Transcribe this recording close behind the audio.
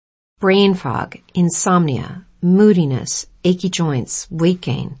brain fog, insomnia, moodiness, achy joints, weight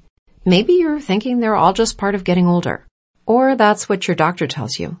gain. Maybe you're thinking they're all just part of getting older. Or that's what your doctor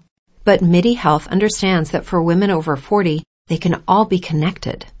tells you. But MIDI Health understands that for women over 40, they can all be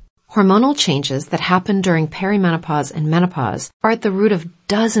connected. Hormonal changes that happen during perimenopause and menopause are at the root of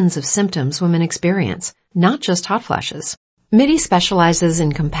dozens of symptoms women experience, not just hot flashes. MIDI specializes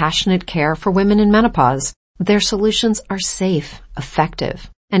in compassionate care for women in menopause. Their solutions are safe, effective,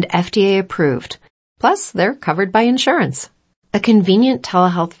 and FDA approved. Plus, they're covered by insurance. A convenient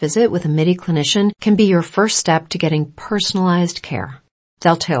telehealth visit with a MIDI clinician can be your first step to getting personalized care.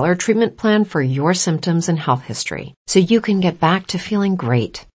 They'll tailor a treatment plan for your symptoms and health history so you can get back to feeling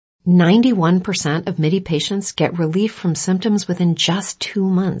great. 91% of MIDI patients get relief from symptoms within just 2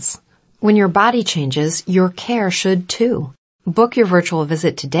 months. When your body changes, your care should too. Book your virtual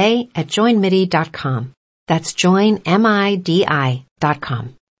visit today at joinmidi.com. That's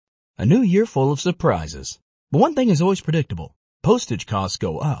joinmidi.com. A new year full of surprises. But one thing is always predictable. Postage costs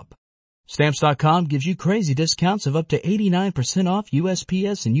go up. Stamps.com gives you crazy discounts of up to 89% off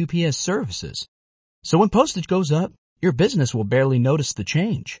USPS and UPS services. So when postage goes up, your business will barely notice the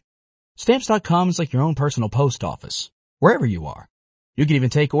change. Stamps.com is like your own personal post office, wherever you are. You can even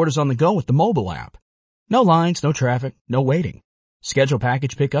take orders on the go with the mobile app. No lines, no traffic, no waiting. Schedule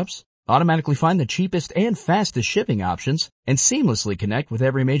package pickups, automatically find the cheapest and fastest shipping options, and seamlessly connect with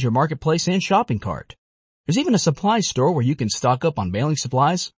every major marketplace and shopping cart. There's even a supply store where you can stock up on mailing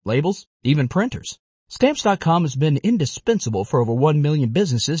supplies, labels, even printers. Stamps.com has been indispensable for over 1 million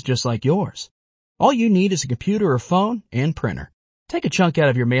businesses just like yours. All you need is a computer or phone and printer. Take a chunk out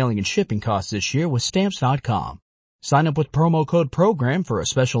of your mailing and shipping costs this year with Stamps.com. Sign up with promo code PROGRAM for a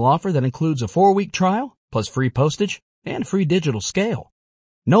special offer that includes a 4-week trial, plus free postage and free digital scale.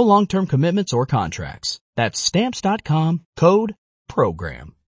 No long-term commitments or contracts. That's Stamps.com, code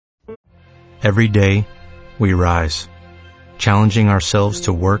PROGRAM. Every day, we rise, challenging ourselves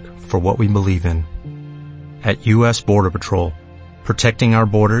to work for what we believe in. At U.S. Border Patrol, protecting our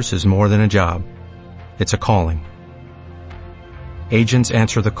borders is more than a job. It's a calling. Agents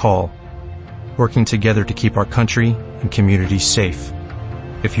answer the call, working together to keep our country and communities safe.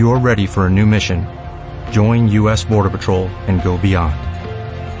 If you are ready for a new mission, join U.S. Border Patrol and go beyond.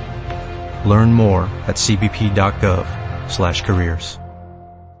 Learn more at cbp.gov/careers.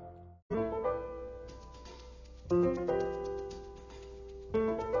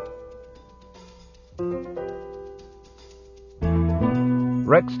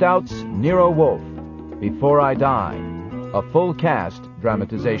 Rex Stout's Nero Wolfe, Before I Die, a full cast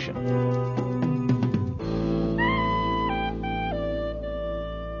dramatization.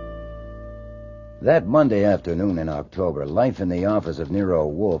 That Monday afternoon in October, life in the office of Nero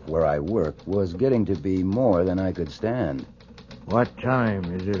Wolfe, where I work, was getting to be more than I could stand. What time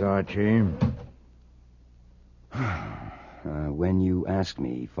is it, Archie? When you asked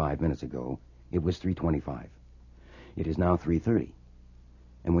me 5 minutes ago, it was 3:25. It is now 3:30.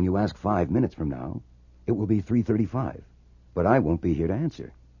 And when you ask 5 minutes from now, it will be 3:35. But I won't be here to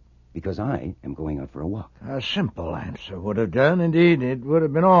answer, because I am going out for a walk. A simple answer would have done. Indeed, it would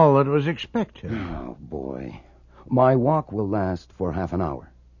have been all that was expected. Oh, boy. My walk will last for half an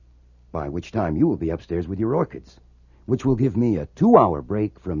hour, by which time you will be upstairs with your orchids, which will give me a 2-hour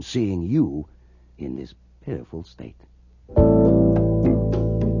break from seeing you in this pitiful state.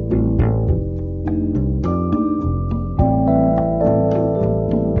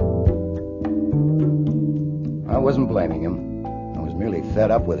 I wasn't blaming him. I was merely fed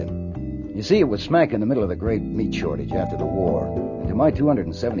up with him. You see, it was smack in the middle of the great meat shortage after the war, and to my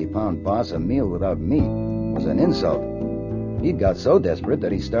 270-pound boss, a meal without meat was an insult. He'd got so desperate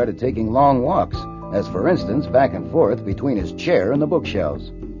that he started taking long walks, as for instance, back and forth between his chair and the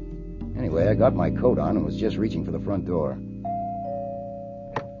bookshelves. Anyway, I got my coat on and was just reaching for the front door.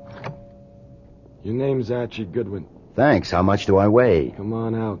 Your name's Archie Goodwin. Thanks. How much do I weigh? Come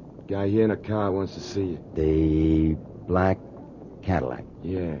on out. Guy here in a car wants to see you. The black Cadillac.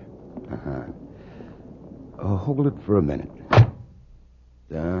 Yeah. Uh-huh. Hold it for a minute.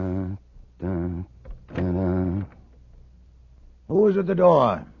 Da, da, da, da. Who was at the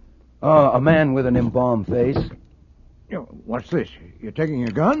door? A man with an embalmed face. What's this? You're taking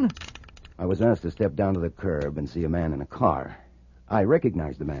your gun? I was asked to step down to the curb and see a man in a car. I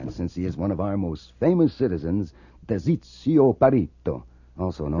recognize the man since he is one of our most famous citizens, Desizio Parito,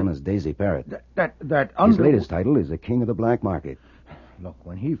 also known as Daisy Parrot. His latest title is the King of the Black Market. Look,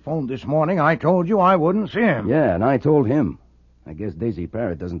 when he phoned this morning, I told you I wouldn't see him. Yeah, and I told him. I guess Daisy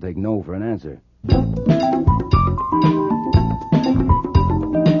Parrot doesn't take no for an answer.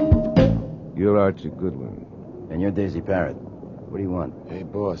 You're Archie Goodwin. And you're Daisy Parrot. What do you want? Hey,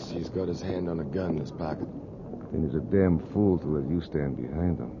 boss, he's got his hand on a gun in his pocket. And he's a damn fool to let you stand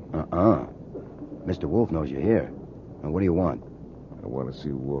behind him. Mr. Wolfe knows you're here. Now, what do you want? I want to see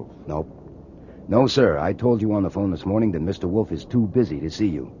Wolfe. Nope. No, sir. I told you on the phone this morning that Mr. Wolfe is too busy to see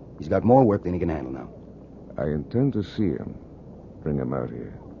you. He's got more work than he can handle now. I intend to see him. Bring him out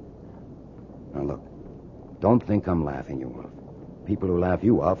here. Now, look. Don't think I'm laughing you off. People who laugh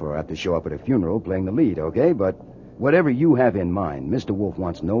you off are apt to show up at a funeral playing the lead, okay? But whatever you have in mind, Mr. Wolfe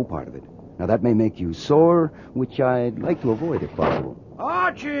wants no part of it. Now, that may make you sore, which I'd like to avoid if possible.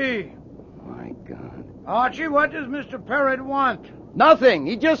 Archie! My God. Archie, what does Mr. Perrott want? Nothing.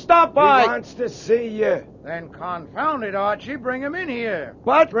 He just stopped He by. wants to see you. Then confound it, Archie. Bring him in here.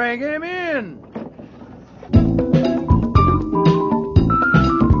 What? Bring him in.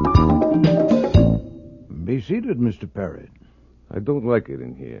 Be seated, Mr. Perrott. I don't like it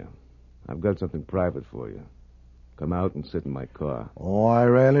in here. I've got something private for you. Come out and sit in my car. Oh, I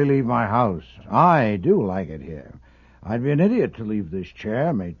rarely leave my house. I do like it here. I'd be an idiot to leave this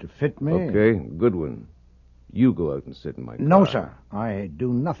chair made to fit me. Okay, Goodwin. You go out and sit in my car. No, sir. I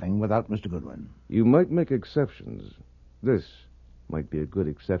do nothing without Mr. Goodwin. You might make exceptions. This might be a good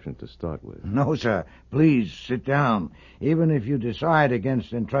exception to start with. No, sir. Please sit down. Even if you decide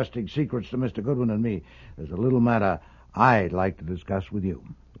against entrusting secrets to Mr. Goodwin and me, there's a little matter I'd like to discuss with you.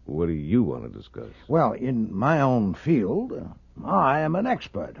 What do you want to discuss? Well, in my own field, I am an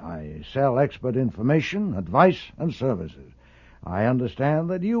expert. I sell expert information, advice, and services. I understand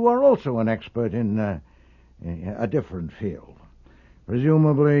that you are also an expert in a different field.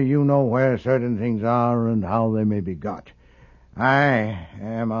 Presumably, you know where certain things are and how they may be got. I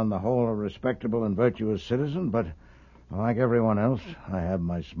am, on the whole, a respectable and virtuous citizen, but like everyone else, I have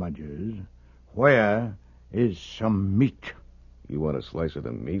my smudges. Where is some meat? You want a slice of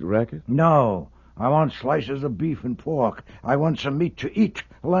the meat racket? No, I want slices of beef and pork. I want some meat to eat.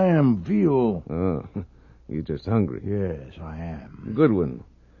 Lamb, veal. Oh, you're just hungry. Yes, I am. Goodwin.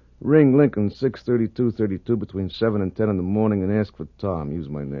 Ring Lincoln 63232 between 7 and 10 in the morning and ask for Tom. Use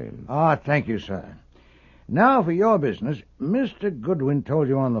my name. Thank you, sir. Now for your business. Mr. Goodwin told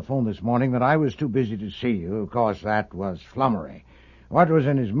you on the phone this morning that I was too busy to see you. Of course, that was flummery. What was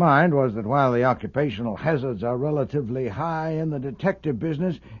in his mind was that while the occupational hazards are relatively high in the detective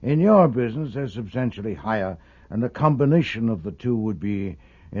business, in your business they're substantially higher, and the combination of the two would be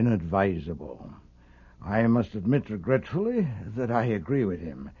inadvisable. I must admit regretfully that I agree with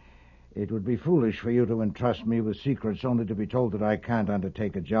him. It would be foolish for you to entrust me with secrets only to be told that I can't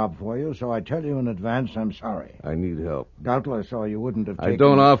undertake a job for you, so I tell you in advance I'm sorry. I need help. Doubtless, or you wouldn't have taken... I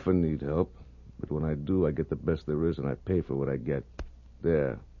don't often need help, but when I do, I get the best there is, and I pay for what I get.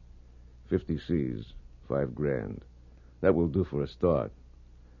 There. 50 C's. $5,000. That will do for a start.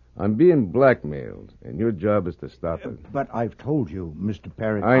 I'm being blackmailed, and your job is to stop it. But I've told you, Mr.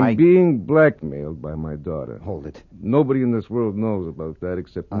 Perrott, I'm being blackmailed by my daughter. Hold it. Nobody in this world knows about that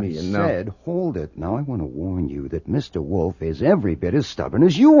except me. I said, hold it. Now, I want to warn you that Mr. Wolfe is every bit as stubborn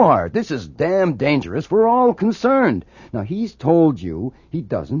as you are. This is damn dangerous for all concerned. Now, he's told you he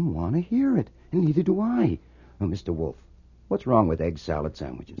doesn't want to hear it, and neither do I. Now, Mr. Wolfe, what's wrong with egg salad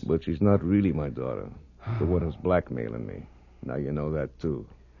sandwiches? But she's not really my daughter. The one who's blackmailing me. Now you know that, too.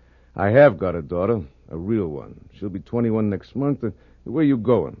 I have got a daughter, a real one. She'll be 21 next month. Where you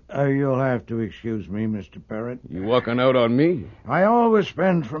going? You'll have to excuse me, Mr. Perrott. You walking out on me? I always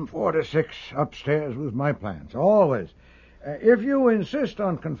spend from 4 to 6 upstairs with my plants. Always. If you insist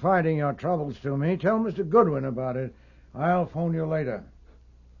on confiding your troubles to me, tell Mr. Goodwin about it. I'll phone you later.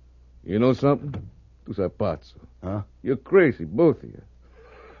 You know something? Tu sei pazzo. Huh? You're crazy, both of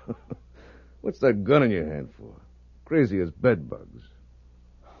you. What's that gun in your hand for? Crazy as bedbugs.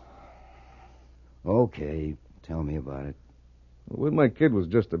 Okay, tell me about it. When my kid was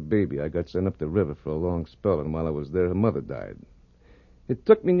just a baby, I got sent up the river for a long spell, and while I was there, her mother died. It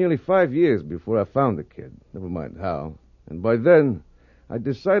took me nearly 5 years before I found the kid, never mind how. And by then, I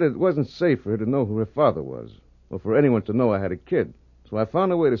decided it wasn't safe for her to know who her father was, or for anyone to know I had a kid. So I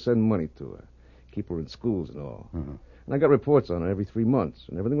found a way to send money to her, keep her in schools and all. Uh-huh. And I got reports on her every 3 months,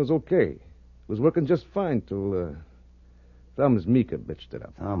 and everything was okay. It was working just fine till Thumbs Meeker bitched it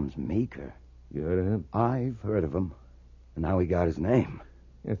up. Thumbs Meeker? You heard of him? I've heard of him. And now he got his name.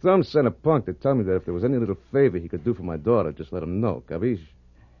 Yeah, Thumbs sent a punk to tell me that if there was any little favor he could do for my daughter, just let him know. Capiche?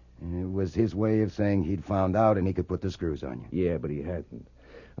 It was his way of saying he'd found out and he could put the screws on you. Yeah, but he hadn't.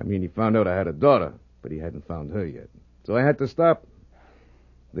 I mean, he found out I had a daughter, but he hadn't found her yet. So I had to stop.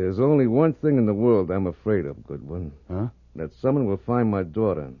 There's only one thing in the world I'm afraid of, Goodwin. Huh? That someone will find my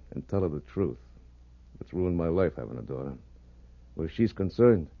daughter and tell her the truth. It's ruined my life having a daughter. Where she's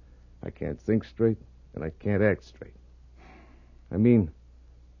concerned, I can't think straight, and I can't act straight. I mean,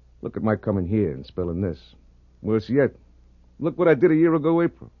 look at my coming here and spelling this. Worse yet, look what I did a year ago,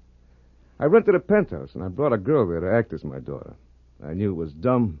 April. I rented a penthouse, and I brought a girl there to act as my daughter. I knew it was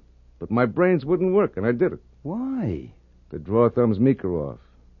dumb, but my brains wouldn't work, and I did it. Why? To draw Thumb's Meeker off.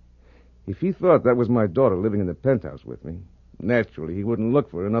 If he thought that was my daughter living in the penthouse with me, naturally he wouldn't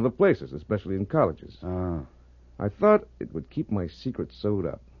look for her in other places, especially in colleges. I thought it would keep my secret sewed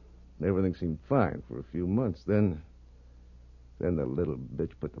up. Everything seemed fine for a few months. Then the little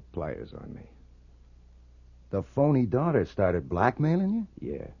bitch put the pliers on me. The phony daughter started blackmailing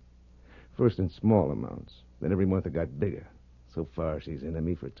you? Yeah. First in small amounts. Then every month it got bigger. So far she's into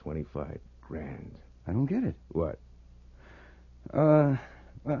me for $25,000. I don't get it. What? Well,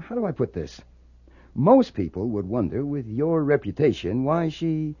 how do I put this? Most people would wonder, with your reputation, why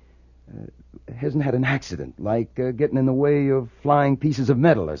she hasn't had an accident, like getting in the way of flying pieces of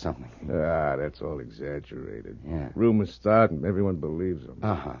metal or something. That's all exaggerated. Yeah. Rumors start and everyone believes them.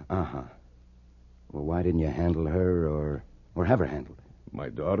 Well, why didn't you handle her or have her handled? My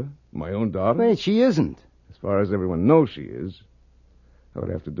daughter? My own daughter? Wait, she isn't. As far as everyone knows she is. I would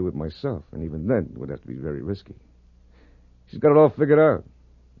have to do it myself, and even then it would have to be very risky. She's got it all figured out.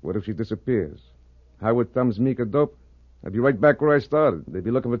 What if she disappears? How would Thumbs Meeker dope? I'd be right back where I started. They'd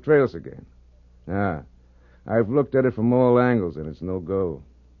be looking for trails again. I've looked at it from all angles, and it's no go.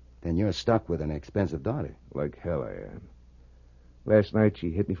 Then you're stuck with an expensive daughter. Like hell I am. Last night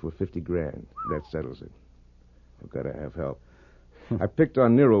she hit me for $50,000. That settles it. I've got to have help. I picked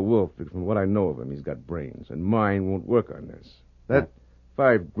on Nero Wolfe, because from what I know of him, he's got brains, and mine won't work on this. That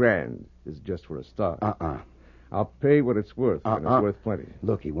 $5,000 is just for a start. I'll pay what it's worth, and it's worth plenty.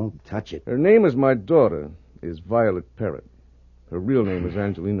 Look, he won't touch it. Her name as my daughter is Violet Parrott. Her real name is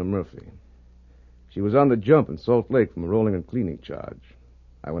Angelina Murphy. She was on the jump in Salt Lake from a rolling and cleaning charge.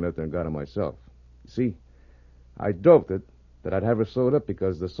 I went out there and got her myself. You see, I doped it that I'd have her sewed up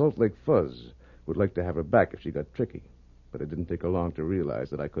because the Salt Lake Fuzz would like to have her back if she got tricky. But it didn't take her long to realize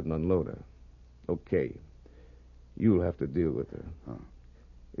that I couldn't unload her. Okay. You'll have to deal with her.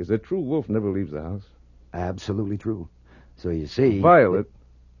 Is it true Wolfe never leaves the house? Absolutely true. So you see... Violet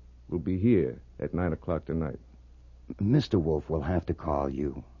will be here at 9 o'clock tonight. Mr. Wolfe will have to call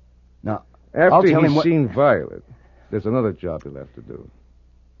you. Now, after he's seen Violet, there's another job he'll have to do.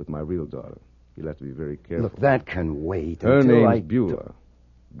 With my real daughter. You'll have to be very careful. Look, that can wait her until name's Beulah.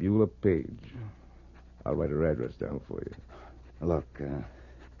 Beulah Page. I'll write her address down for you. Look,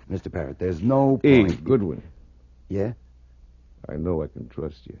 Mr. Parrott, there's no point... Hey, Goodwin. Yeah? I know I can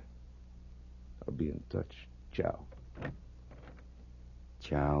trust you. I'll be in touch. Ciao.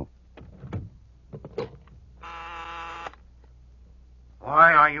 Ciao.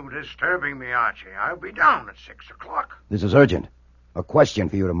 Why are you disturbing me, Archie? I'll be down at 6 o'clock. This is urgent. A question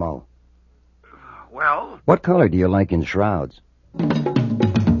for you to mull. Well? What color do you like in shrouds?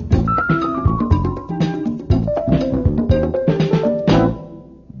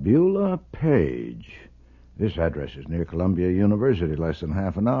 Beulah Page. This address is near Columbia University, less than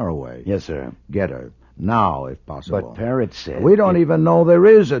half an hour away. Yes, sir. Get her. Now, if possible. But Parrott said... We don't even know there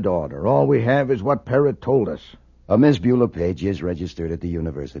is a daughter. All we have is what Parrott told us. Miss Beulah Page is registered at the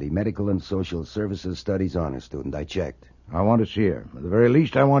university. Medical and Social Services Studies honor student. I checked. I want to see her. At the very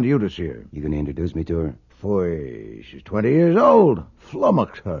least, I want you to see her. You going to introduce me to her? Phooey, she's 20 years old.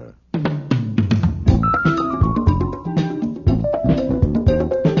 Flummox her.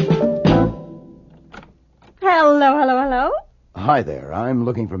 Hello. Hi there. I'm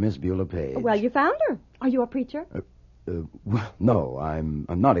looking for Miss Beulah Page. Well, you found her. Are you a preacher? Well, no, I'm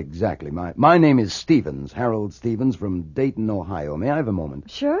not exactly. My name is Stevens, Harold Stevens from Dayton, Ohio. May I have a moment?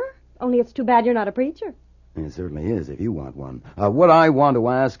 Sure. Only it's too bad you're not a preacher. It certainly is, if you want one. What I want to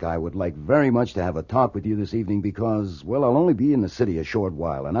ask, I would like very much to have a talk with you this evening because, well, I'll only be in the city a short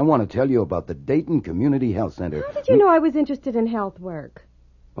while, and I want to tell you about the Dayton Community Health Center. How did you know I was interested in health work?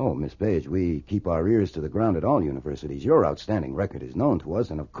 Oh, Miss Page, we keep our ears to the ground at all universities. Your outstanding record is known to us,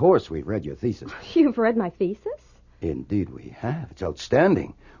 and of course we've read your thesis. You've read my thesis? Indeed we have. It's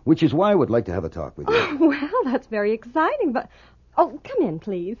outstanding, which is why I would like to have a talk with you. Oh, well, that's very exciting, but... Oh, come in,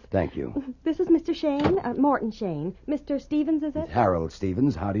 please. Thank you. This is Mr. Shane, Morton Shane. Mr. Stevens, is it? Harold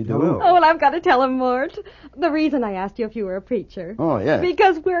Stevens. How do you do? Hello. Oh, well, I've got to tell him, Mort. The reason I asked you if you were a preacher. Oh, yes.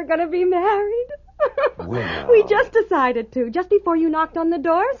 Because we're going to be married. Well. We just decided to, just before you knocked on the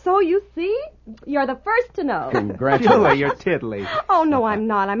door. So, you see, you're the first to know. Congratulations. You're tiddly. Oh, no, I'm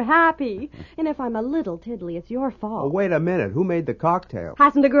not. I'm happy. And if I'm a little tiddly, it's your fault. Oh, wait a minute. Who made the cocktail?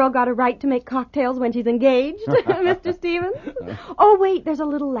 Hasn't a girl got a right to make cocktails when she's engaged, Mr. Stevens? Oh, wait, there's a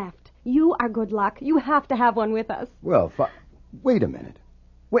little left. You are good luck. You have to have one with us. Well, wait a minute.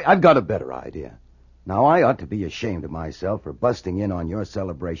 Wait, I've got a better idea. Now, I ought to be ashamed of myself for busting in on your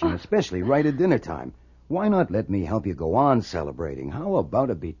celebration, especially right at dinner time. Why not let me help you go on celebrating? How about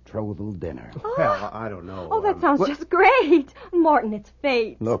a betrothal dinner? Well, I don't know. Oh, that sounds just great. Morton, it's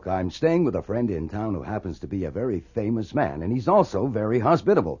fate. Look, I'm staying with a friend in town who happens to be a very famous man, and he's also very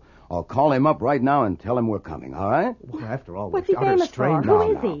hospitable. I'll call him up right now and tell him we're coming, all right? Well, after all, What's we're he famous for? strangers.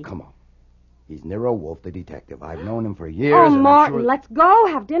 Who is he? Come on. He's Nero Wolfe, the detective. I've known him for years. Oh, and Martin, I'm sure... let's go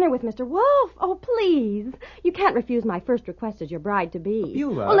have dinner with Mr. Wolfe. Oh, please. You can't refuse my first request as your bride-to-be.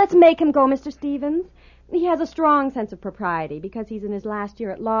 You, Oh, let's make him go, Mr. Stevens. He has a strong sense of propriety because he's in his last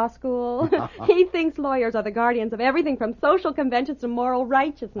year at law school. He thinks lawyers are the guardians of everything from social conventions to moral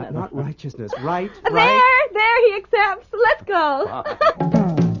righteousness. Not righteousness, right? There, he accepts. Let's go.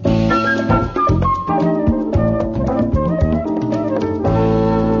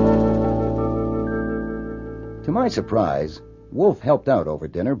 To my surprise, Wolfe helped out over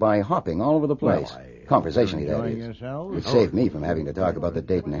dinner by hopping all over the place. Conversationally, that is. It saved me from having to talk about the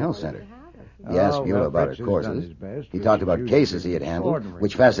Dayton Health Center. He asked Beulah about her courses. He talked about cases he had handled,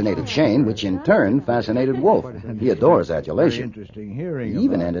 which fascinated Shane, which in turn fascinated Wolfe. He adores adulation. He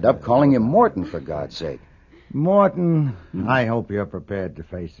even ended up calling him Morton, for God's sake. Morton, I hope you're prepared to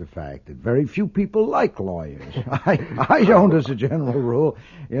face the fact that very few people like lawyers. I don't as a general rule.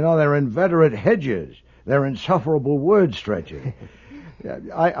 You know, they're inveterate hedgers. They're insufferable word stretchers.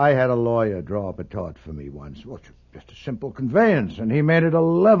 I had a lawyer draw up a tort for me once. Well, just a simple conveyance, and he made it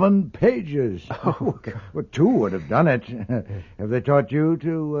 11 pages. Oh, God. Well, 2 would have done it. Have they taught you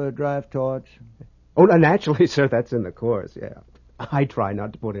to draft torts? Oh, naturally, sir, that's in the course, yeah. I try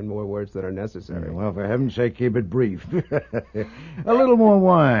not to put in more words than are necessary. Well, for heaven's sake, keep it brief. A little more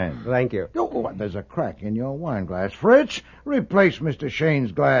wine. Thank you. Oh, there's a crack in your wine glass. Fritz, replace Mr.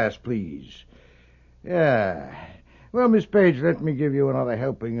 Shane's glass, please. Yeah. Well, Miss Page, let me give you another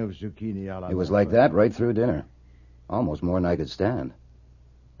helping of zucchini a la... It was like that right through dinner. Almost more than I could stand.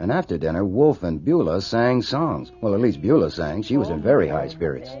 And after dinner, Wolfe and Beulah sang songs. Well, at least Beulah sang. She was in very high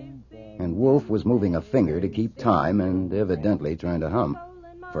spirits. And Wolfe was moving a finger to keep time and evidently trying to hum.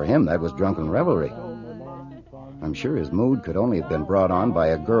 For him, that was drunken revelry. I'm sure his mood could only have been brought on by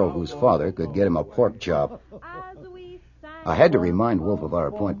a girl whose father could get him a pork chop. I had to remind Wolfe of our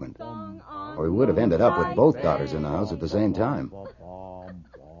appointment, or he would have ended up with both daughters in the house at the same time.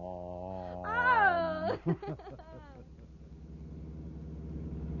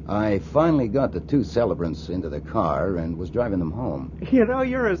 I finally got the 2 celebrants into the car and was driving them home. You know,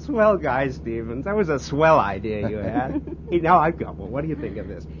 you're a swell guy, Stevens. That was a swell idea you had. Now I've got one. What do you think of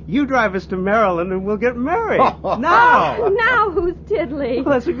this? You drive us to Maryland and we'll get married. Now! Now who's tiddly?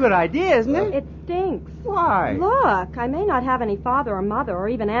 Well, that's a good idea, isn't it? It stinks. Why? Look, I may not have any father or mother or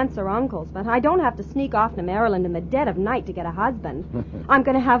even aunts or uncles, but I don't have to sneak off to Maryland in the dead of night to get a husband. I'm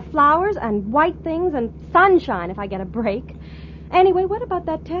going to have flowers and white things and sunshine if I get a break. Anyway, what about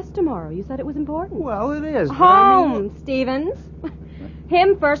that test tomorrow? You said it was important. Well, it is. Home, Stevens.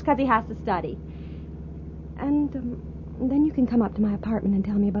 Him first because he has to study. And then you can come up to my apartment and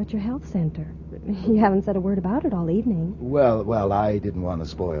tell me about your health center. You haven't said a word about it all evening. Well, I didn't want to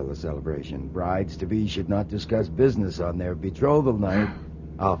spoil the celebration. Brides-to-be should not discuss business on their betrothal night.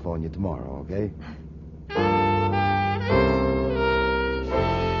 I'll phone you tomorrow, okay?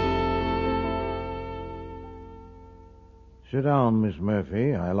 Sit down, Miss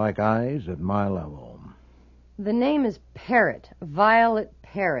Murphy. I like eyes at my level. The name is Parrott. Violet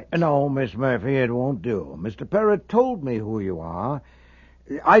Parrott. No, Miss Murphy, it won't do. Mr. Parrott told me who you are.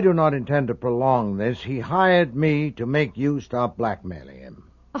 I do not intend to prolong this. He hired me to make you stop blackmailing him.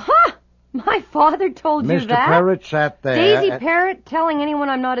 Aha! My father told you that? Mr. Parrott sat there... Daisy Parrott telling anyone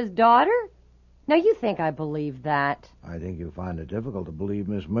I'm not his daughter? Now, you think I believe that? I think you find it difficult to believe,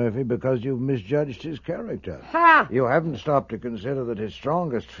 Miss Murphy, because you've misjudged his character. Ha! You haven't stopped to consider that his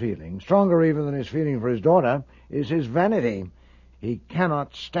strongest feeling, stronger even than his feeling for his daughter, is his vanity. He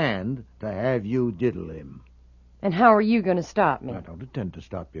cannot stand to have you diddle him. And how are you going to stop me? I don't intend to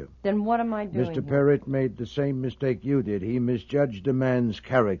stop you. Then what am I doing? Mr. Parrott made the same mistake you did. He misjudged a man's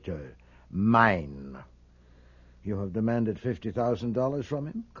character. Mine. You have demanded $50,000 from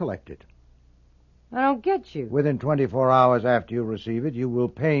him. Collect it. I don't get you. Within 24 hours after you receive it, you will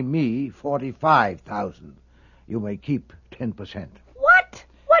pay me $45,000. You may keep 10%. What?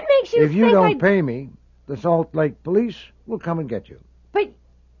 What makes you If you don't pay me, the Salt Lake police will come and get you. But,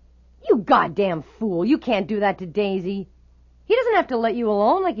 you goddamn fool, you can't do that to Daisy. He doesn't have to let you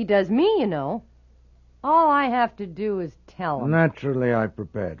alone like he does me, you know. All I have to do is tell him. Naturally, I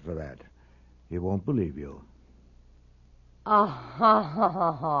prepared for that. He won't believe you.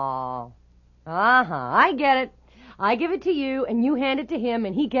 I get it. I give it to you, and you hand it to him,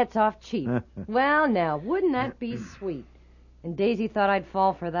 and he gets off cheap. Well, now, wouldn't that be sweet? And Daisy thought I'd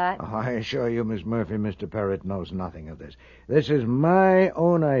fall for that. Oh, I assure you, Miss Murphy, Mr. Parrott knows nothing of this. This is my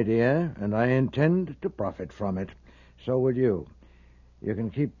own idea, and I intend to profit from it. So would you. You can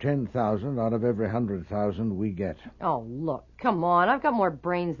keep 10,000 out of every 100,000 we get. Oh, look, come on. I've got more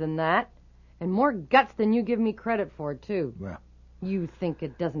brains than that. And more guts than you give me credit for, too. Well, you think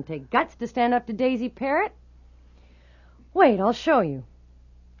it doesn't take guts to stand up to Daisy Parrott? Wait, I'll show you.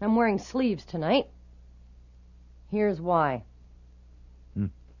 I'm wearing sleeves tonight. Here's why.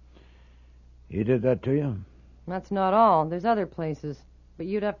 He did that to you? That's not all. There's other places, but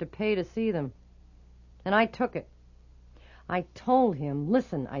you'd have to pay to see them. And I took it. I told him,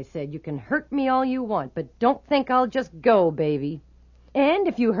 listen, I said, you can hurt me all you want, but don't think I'll just go, baby. And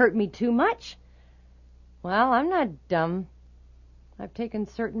if you hurt me too much, well, I'm not dumb. I've taken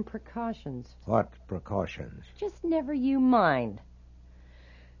certain precautions. What precautions? Just never you mind.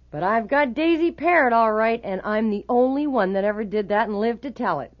 But I've got Daisy Parrott all right, and I'm the only one that ever did that and lived to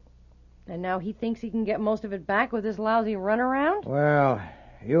tell it. And now he thinks he can get most of it back with this lousy runaround? Well,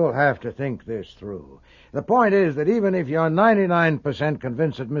 you'll have to think this through. The point is that even if you're 99%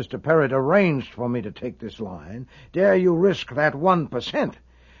 convinced that Mr. Parrott arranged for me to take this line, dare you risk that 1%?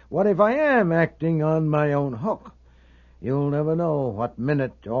 What if I am acting on my own hook? You'll never know what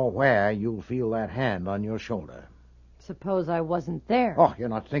minute or where you'll feel that hand on your shoulder. Suppose I wasn't there. Oh, you're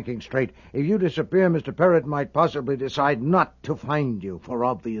not thinking straight. If you disappear, Mr. Parrott might possibly decide not to find you for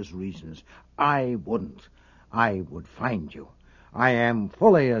obvious reasons. I wouldn't. I would find you. I am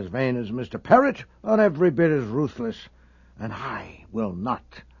fully as vain as Mr. Parrott, and every bit as ruthless, and I will not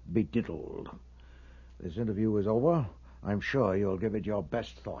be diddled. This interview is over. I'm sure you'll give it your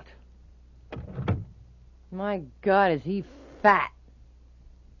best thought. My God, is he fat.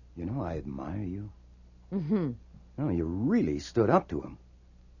 You know, I admire you. Mm-hmm. No, you really stood up to him.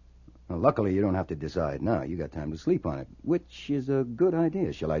 Well, luckily, you don't have to decide now. You got time to sleep on it, which is a good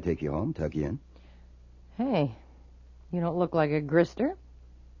idea. Shall I take you home, tuck you in? Hey, you don't look like a grister.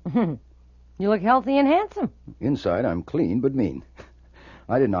 You look healthy and handsome. Inside, I'm clean but mean.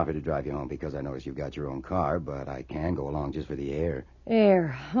 I didn't offer to drive you home because I noticed you've got your own car, but I can go along just for the air.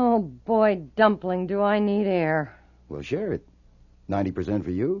 Air. Oh, boy, Dumpling, do I need air. We'll share it. 90%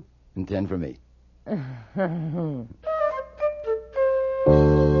 for you and 10 for me.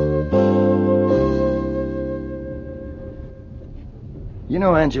 You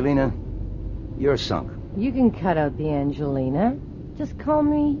know, Angelina, you're sunk. You can cut out the Angelina. Just call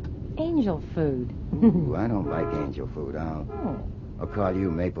me Angel Food. Ooh, I don't like angel food. I'll call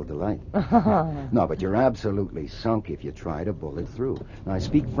you Maple Delight. No, but you're absolutely sunk if you try to bull it through. Now, I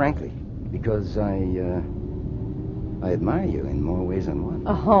speak frankly, because I admire you in more ways than one.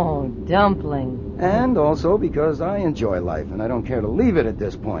 Oh, Dumpling. And also because I enjoy life, and I don't care to leave it at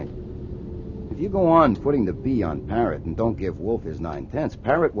this point. If you go on putting the B on Parrott and don't give Wolfe his 9/10,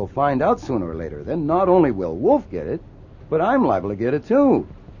 Parrott will find out sooner or later. Then not only will Wolfe get it, but I'm liable to get it too.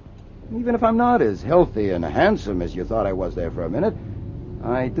 Even if I'm not as healthy and handsome as you thought I was there for a minute,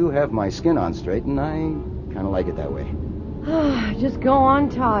 I do have my skin on straight, and I kind of like it that way. Just go on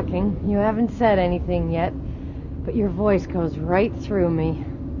talking. You haven't said anything yet, but your voice goes right through me.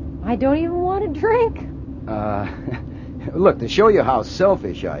 I don't even want to drink. Look, to show you how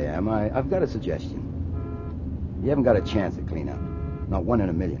selfish I am, I've got a suggestion. You haven't got a chance to clean up. Not one in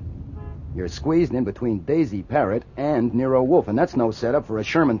a million. You're squeezed in between Daisy Parrott and Nero Wolfe, and that's no setup for a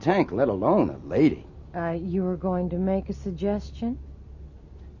Sherman tank, let alone a lady. You were going to make a suggestion?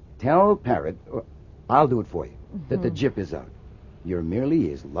 Tell Parrott, I'll do it for you, that the jip is out. You're merely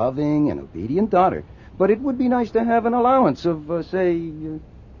his loving and obedient daughter, but it would be nice to have an allowance of, say,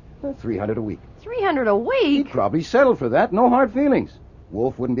 $300 a week. $300 a week? He'd probably settle for that, no hard feelings.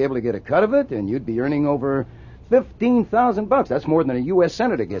 Wolfe wouldn't be able to get a cut of it, and you'd be earning over $15,000. That's more than a U.S.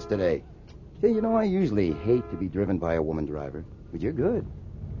 senator gets today. Hey, you know, I usually hate to be driven by a woman driver, but you're good.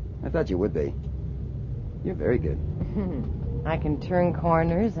 I thought you would be. You're very good. I can turn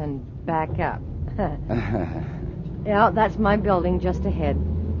corners and back up. Yeah, that's my building just ahead.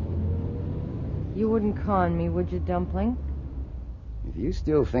 You wouldn't con me, would you, Dumpling? If you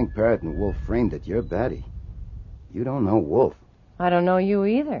still think Parrott and Wolfe framed it, you're batty. You don't know Wolfe. I don't know you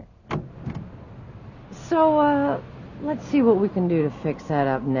either. So, let's see what we can do to fix that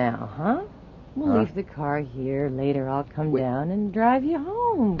up now, huh? We'll leave the car here. Later I'll come down and drive you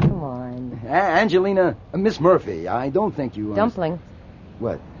home. Come on. Angelina, Miss Murphy, I don't think you... Dumpling.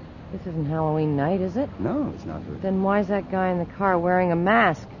 What? This isn't Halloween night, is it? No, it's not. Then why's that guy in the car wearing a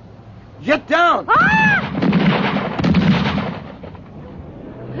mask? Get down! Ah!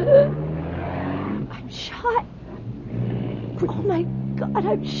 I'm shot. Oh, my God,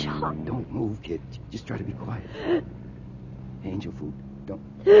 I'm shocked. Don't move, kid. Just try to be quiet. Angel food.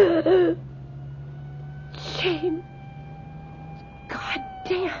 Don't. Shame. God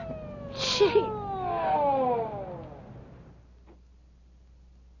damn. Shame.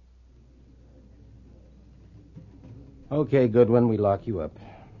 Okay, Goodwin, we lock you up.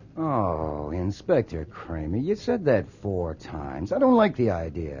 Oh, Inspector Kramer, you said that 4 times. I don't like the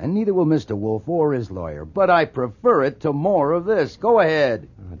idea, and neither will Mr. Wolfe or his lawyer, but I prefer it to more of this. Go ahead.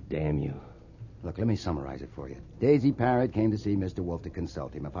 Oh, damn you. Look, let me summarize it for you. Daisy Parrott came to see Mr. Wolfe to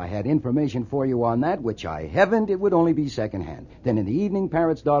consult him. If I had information for you on that, which I haven't, it would only be secondhand. Then in the evening,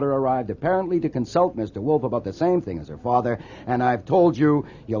 Parrott's daughter arrived, apparently to consult Mr. Wolfe about the same thing as her father, and I've told you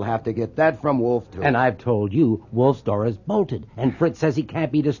you'll have to get that from Wolfe, too. And I've told you Wolf's door is bolted, and Fritz says he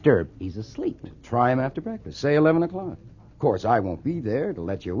can't be disturbed. He's asleep. Try him after breakfast, say 11 o'clock. Of course, I won't be there to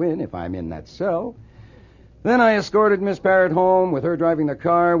let you in if I'm in that cell. Then I escorted Miss Parrott home, with her driving the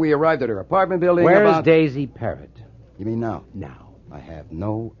car. We arrived at her apartment building. Where's Daisy Parrott? You mean now? Now. I have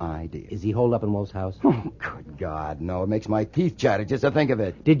no idea. Is he holed up in Wolf's house? Oh, good God, no. It makes my teeth chatter just to think of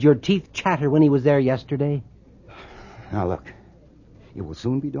it. Did your teeth chatter when he was there yesterday? Now, look. It will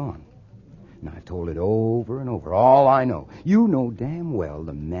soon be dawn. And I've told it over and over, all I know. You know damn well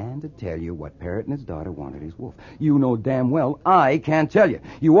the man to tell you what Parrott and his daughter wanted is Wolfe. You know damn well I can't tell you.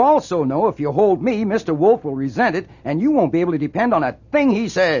 You also know if you hold me, Mr. Wolfe will resent it, and you won't be able to depend on a thing he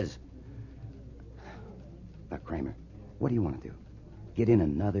says. Look, Kramer, what do you want to do? Get in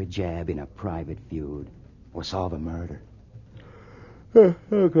another jab in a private feud? Or solve a murder?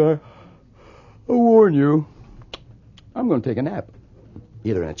 Okay. I warn you. I'm going to take a nap.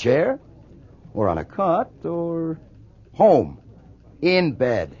 Either in a chair, or on a cot, or home. In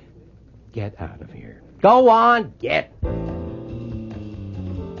bed. Get out of here. Go on, get.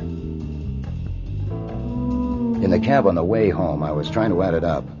 In the cab on the way home, I was trying to add it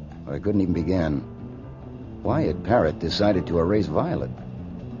up, but I couldn't even begin. Why had Parrott decided to erase Violet?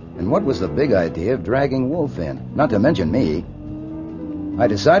 And what was the big idea of dragging Wolfe in? Not to mention me. I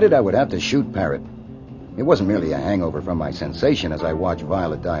decided I would have to shoot Parrott. It wasn't merely a hangover from my sensation as I watched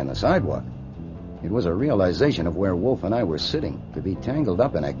Violet die on the sidewalk. It was a realization of where Wolfe and I were sitting. To be tangled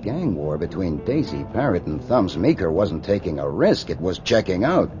up in a gang war between Daisy Parrott and Thumbs Meeker wasn't taking a risk, it was checking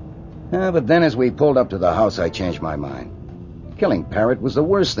out. But then as we pulled up to the house, I changed my mind. Killing Parrott was the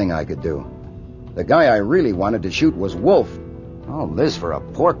worst thing I could do. The guy I really wanted to shoot was Wolfe. All this for a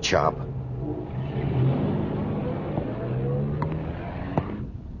pork chop.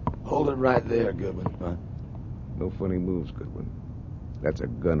 Hold it right there, Goodwin. Huh? No funny moves, Goodwin. That's a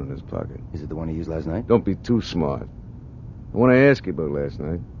gun in his pocket. Is it the one he used last night? Don't be too smart. I want to ask you about last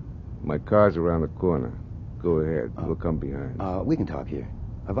night. My car's around the corner. Go ahead. We'll come behind. We can talk here.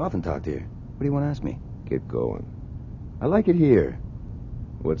 I've often talked here. What do you want to ask me? Get going. I like it here.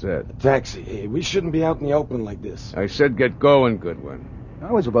 What's that? Taxi. Hey, we shouldn't be out in the open like this. I said get going, Goodwin.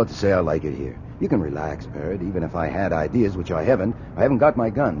 I was about to say I like it here. You can relax, Parrott. Even if I had ideas, which I haven't got my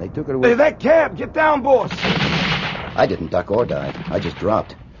gun. They took it away. Hey, that cab! Get down, boss! I didn't duck or dive. I just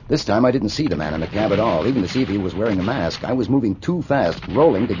dropped. This time I didn't see the man in the cab at all, even to see if he was wearing a mask. I was moving too fast,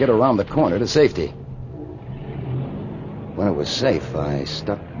 rolling to get around the corner to safety. When it was safe, I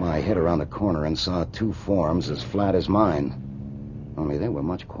stuck my head around the corner and saw 2 forms as flat as mine. Only they were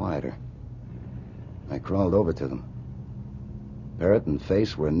much quieter. I crawled over to them. Parrott and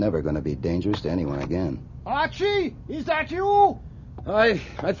Face were never going to be dangerous to anyone again. Archie, is that you? I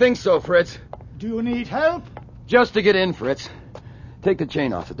think so, Fritz. Do you need help? Just to get in, Fritz. Take the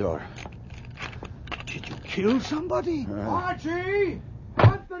chain off the door. Did you kill somebody? Archie!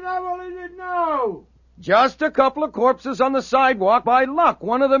 What the devil is it now? Just a couple of corpses on the sidewalk. By luck,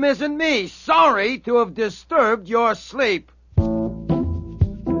 one of them isn't me. Sorry to have disturbed your sleep.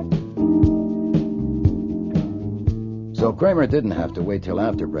 So Kramer didn't have to wait till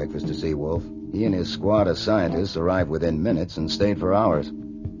after breakfast to see Wolfe. He and his squad of scientists arrived within minutes and stayed for hours.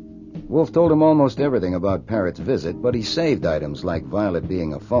 Wolfe told him almost everything about Parrott's visit, but he saved items like Violet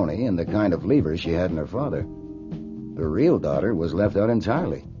being a phony and the kind of lever she had in her father. The real daughter was left out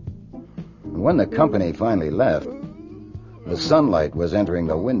entirely. And when the company finally left, the sunlight was entering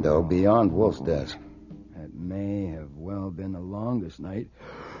the window beyond Wolfe's desk. That may have well been the longest night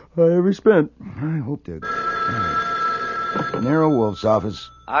I ever spent. I hope to... Nero Wolfe's office.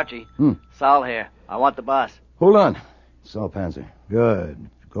 Archie, Saul here. I want the boss. Hold on. Saul Panzer. Good.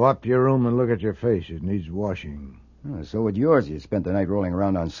 Go up to your room and look at your face. It needs washing. So would yours. You spent the night rolling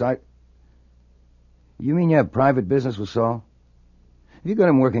around on site. You mean you have private business with Saul? Have you got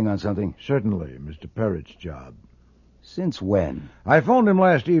him working on something? Certainly, Mr. Parrott's job. Since when? I phoned him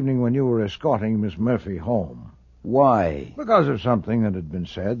last evening when you were escorting Miss Murphy home. Why? Because of something that had been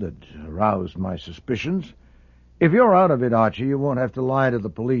said that aroused my suspicions. If you're out of it, Archie, you won't have to lie to the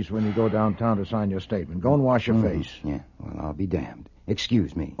police when you go downtown to sign your statement. Go and wash your face. Yeah, well, I'll be damned.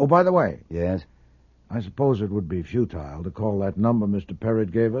 Excuse me. Oh, by the way. Yes? I suppose it would be futile to call that number Mr.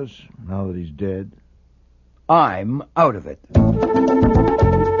 Perrott gave us, now that he's dead. I'm out of it.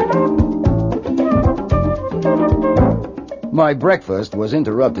 My breakfast was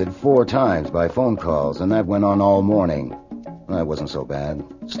interrupted 4 times by phone calls, and that went on all morning. That wasn't so bad.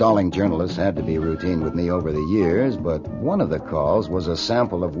 Stalling journalists had to be routine with me over the years, but one of the calls was a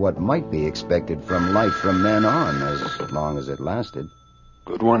sample of what might be expected from life from then on, as long as it lasted.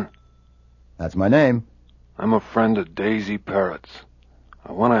 Goodwin? That's my name. I'm a friend of Daisy Parrott's.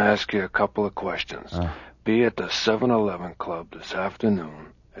 I want to ask you a couple of questions. Be at the 7-Eleven Club this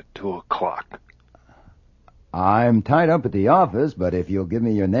afternoon at 2 o'clock. I'm tied up at the office, but if you'll give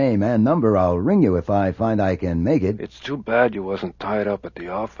me your name and number, I'll ring you if I find I can make it. It's too bad you wasn't tied up at the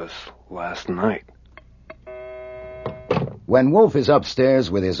office last night. When Wolfe is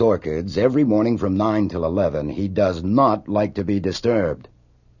upstairs with his orchids, every morning from 9 till 11, he does not like to be disturbed.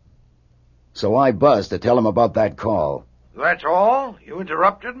 So I buzzed to tell him about that call. That's all? You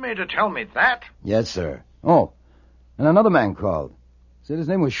interrupted me to tell me that? Yes, sir. Oh, and another man called. Said his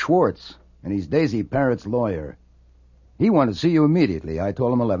name was Schwartz, and he's Daisy Parrott's lawyer. He wanted to see you immediately. I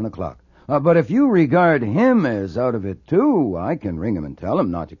told him 11 o'clock. But if you regard him as out of it, too, I can ring him and tell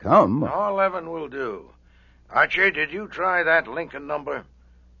him not to come. No, 11 will do. Archie, did you try that Lincoln number?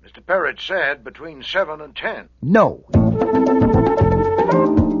 Mr. Perrott said between 7 and 10. No.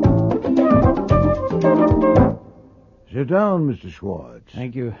 Sit down, Mr. Schwartz.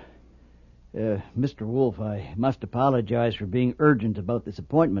 Thank you. Mr. Wolfe, I must apologize for being urgent about this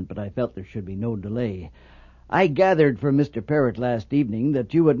appointment, but I felt there should be no delay. I gathered from Mr. Perrott last evening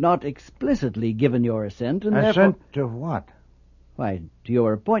that you had not explicitly given your assent, and assent to what? Why, to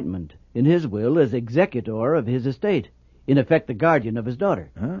your appointment in his will as executor of his estate, in effect the guardian of his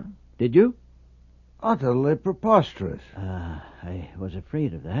daughter. Huh? Did you? Utterly preposterous. I was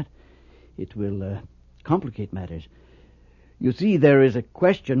afraid of that. It will complicate matters. You see, there is a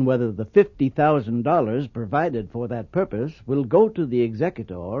question whether the $50,000 provided for that purpose will go to the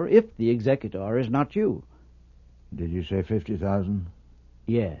executor if the executor is not you. Did you say 50,000?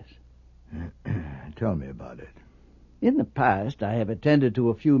 Yes. Tell me about it. In the past, I have attended to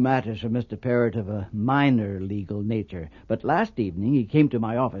a few matters for Mr. Perrott of a minor legal nature, but last evening he came to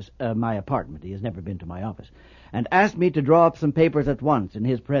my office, my apartment, he has never been to my office, and asked me to draw up some papers at once in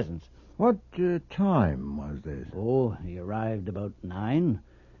his presence. What time was this? Oh, he arrived about 9.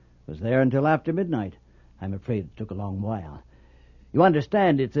 Was there until after midnight. I'm afraid it took a long while. You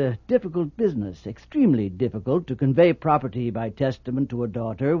understand, it's a difficult business, extremely difficult, to convey property by testament to a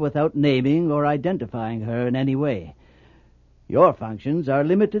daughter without naming or identifying her in any way. Your functions are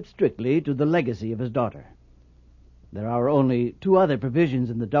limited strictly to the legacy of his daughter. There are only 2 other provisions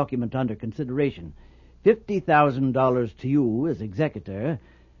in the document under consideration. $50,000 to you as executor,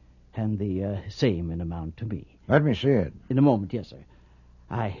 and the same in amount to me. Let me see it. In a moment, yes, sir.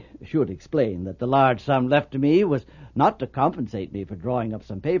 I should explain that the large sum left to me was not to compensate me for drawing up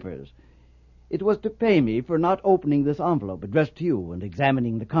some papers. It was to pay me for not opening this envelope addressed to you and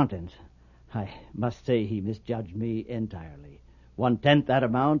examining the contents. I must say he misjudged me entirely. 1/10 that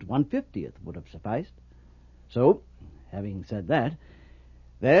amount, 1/50th would have sufficed. So, having said that,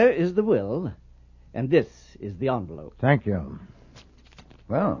 there is the will, and this is the envelope. Thank you.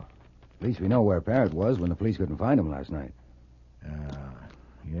 Well, at least we know where Parrott was when the police couldn't find him last night.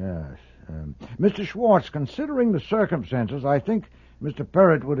 Yes. Mr. Schwartz, considering the circumstances, I think Mr.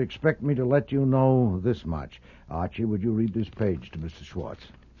 Perrott would expect me to let you know this much. Archie, would you read this page to Mr. Schwartz?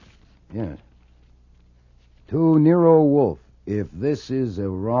 Yes. To Nero Wolfe, if this is a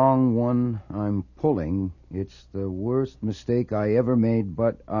wrong one I'm pulling, it's the worst mistake I ever made,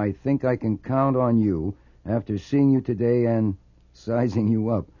 but I think I can count on you after seeing you today and sizing you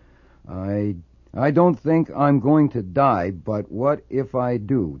up. I don't think I'm going to die, but what if I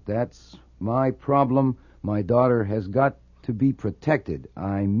do? That's my problem. My daughter has got to be protected.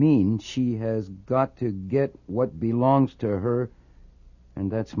 I mean, she has got to get what belongs to her, and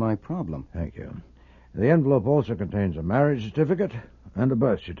that's my problem. Thank you. The envelope also contains a marriage certificate and a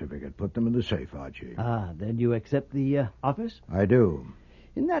birth certificate. Put them in the safe, Archie. Then you accept the office? I do.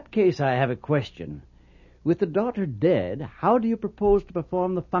 In that case, I have a question. With the daughter dead, how do you propose to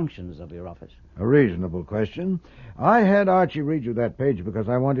perform the functions of your office? A reasonable question. I had Archie read you that page because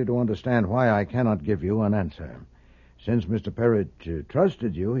I wanted to understand why I cannot give you an answer. Since Mr. Perrott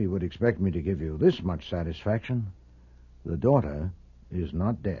trusted you, he would expect me to give you this much satisfaction. The daughter is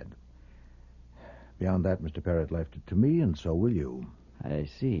not dead. Beyond that, Mr. Parrott left it to me, and so will you. I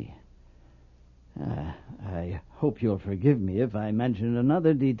see. I hope you'll forgive me if I mention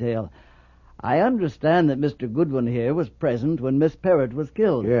another detail. I understand that Mr. Goodwin here was present when Miss Parrott was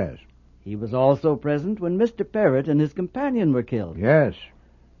killed. Yes. He was also present when Mr. Parrott and his companion were killed. Yes.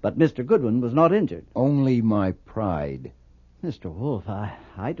 But Mr. Goodwin was not injured. Only my pride. Mr. Wolfe,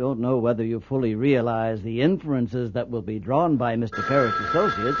 I don't know whether you fully realize the inferences that will be drawn by Mr. Parrott's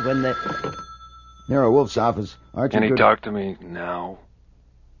associates when they... Nero Wolfe's office. Archie Can he talk to me now?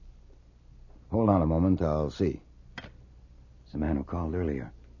 Hold on a moment, I'll see. It's the man who called earlier.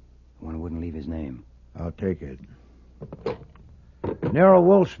 The one who wouldn't leave his name. I'll take it. Nero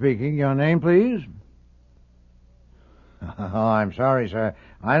Wolfe speaking. Your name, please? Oh, I'm sorry, sir.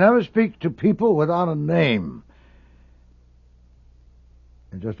 I never speak to people without a name.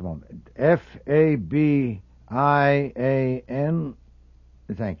 Just a moment. Fabian.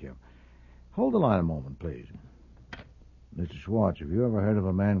 Thank you. Hold the line a moment, please. Mr. Schwartz, have you ever heard of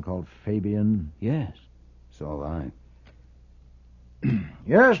a man called Fabian? Yes. So have I.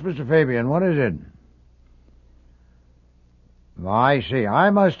 Yes, Mr. Fabian, what is it? I see. I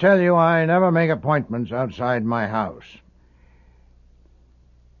must tell you I never make appointments outside my house.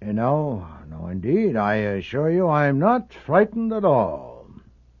 No, indeed. I assure you I'm not frightened at all.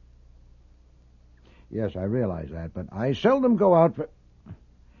 Yes, I realize that, but I seldom go out for...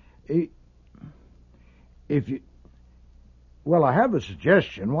 If you... Well, I have a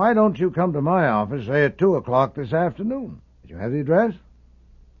suggestion. Why don't you come to my office, say at 2 o'clock this afternoon? Did you have the address?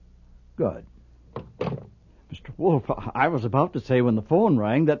 Good. Mr. Wolfe, I was about to say when the phone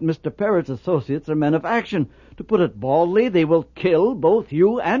rang that Mr. Parrott's associates are men of action. To put it baldly, they will kill both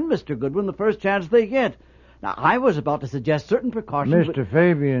you and Mr. Goodwin the first chance they get. Now, I was about to suggest certain precautions... Mr.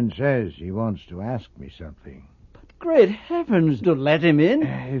 Fabian says he wants to ask me something. Great heavens, to let him in?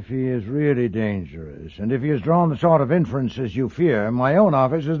 If he is really dangerous, and if he has drawn the sort of inferences you fear, my own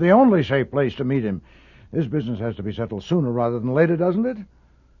office is the only safe place to meet him. This business has to be settled sooner rather than later, doesn't it?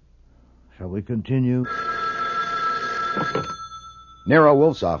 Shall we continue? Nero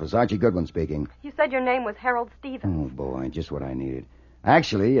Wolfe's office. Archie Goodwin speaking. You said your name was Harold Stevens. Oh, boy, just what I needed.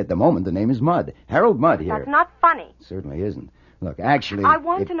 Actually, at the moment, the name is Mudd. Harold Mudd here. That's not funny. It certainly isn't. Look, actually... I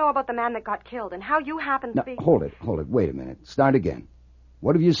want to know about the man that got killed and how you happened to be... Hold it. Wait a minute. Start again.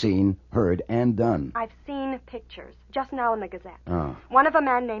 What have you seen, heard, and done? I've seen pictures, just now in the Gazette. Oh. One of a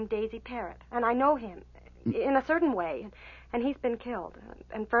man named Daisy Parrott, and I know him in a certain way, and he's been killed.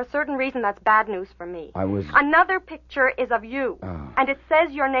 And for a certain reason, that's bad news for me. Another picture is of you, and it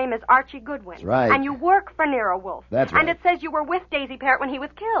says your name is Archie Goodwin. That's right. And you work for Nero Wolfe. That's right. And it says you were with Daisy Parrott when he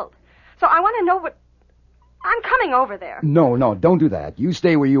was killed. So I want to know what... I'm coming over there. No, don't do that. You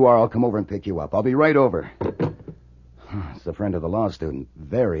stay where you are. I'll come over and pick you up. I'll be right over. It's the friend of the law student.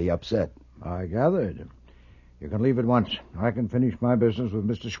 Very upset. I gathered. You can leave at once. I can finish my business with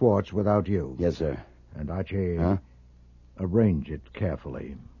Mr. Schwartz without you. Yes, sir. And Archie, arrange it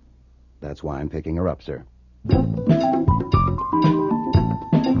carefully. That's why I'm picking her up, sir.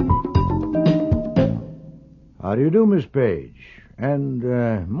 How do you do, Miss Page?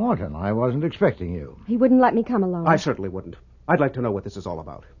 And, Morton, I wasn't expecting you. He wouldn't let me come alone. I certainly wouldn't. I'd like to know what this is all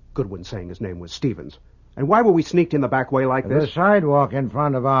about. Goodwin saying his name was Stevens. And why were we sneaked in the back way like this? The sidewalk in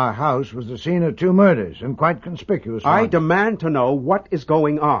front of our house was the scene of 2 murders, and quite conspicuous ones. I demand to know what is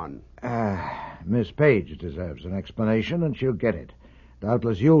going on. Miss Page deserves an explanation, and she'll get it.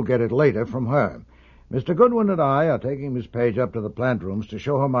 Doubtless you'll get it later from her. Mr. Goodwin and I are taking Miss Page up to the plant rooms to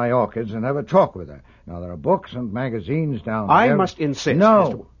show her my orchids and have a talk with her. Now, there are books and magazines down there. I must insist.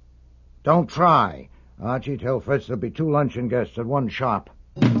 No. Don't try. Archie, tell Fritz there'll be 2 luncheon guests at 1 shop.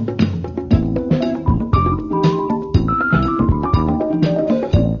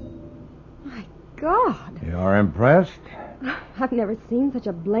 My God. You're impressed? I've never seen such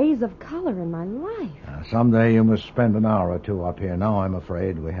a blaze of color in my life. Someday you must spend an hour or 2 up here. Now I'm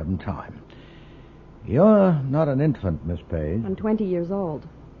afraid we haven't time. You're not an infant, Miss Page. I'm 20 years old.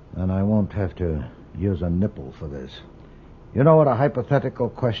 And I won't have to use a nipple for this. You know what a hypothetical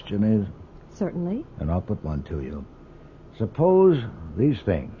question is? Certainly. And I'll put one to you. Suppose these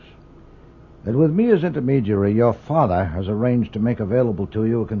things. That with me as intermediary, your father has arranged to make available to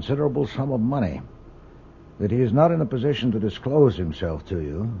you a considerable sum of money. That he is not in a position to disclose himself to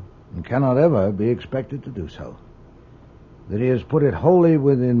you, and cannot ever be expected to do so. That he has put it wholly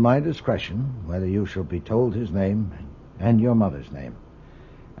within my discretion whether you shall be told his name and your mother's name,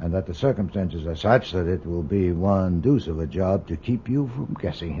 and that the circumstances are such that it will be one deuce of a job to keep you from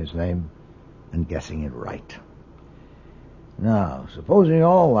guessing his name and guessing it right. Now, supposing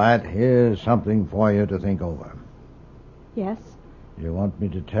all that, here's something for you to think over. Yes? Do you want me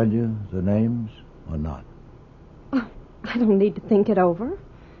to tell you the names or not? Oh, I don't need to think it over.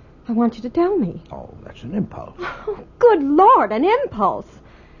 I want you to tell me. Oh, that's an impulse. Oh, good Lord, an impulse.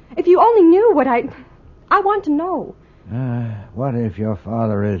 If you only knew what I want to know. What if your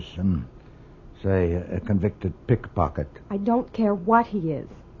father is, say, a convicted pickpocket? I don't care what he is.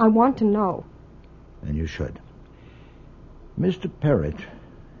 I want to know. Then you should. Mr. Parrott,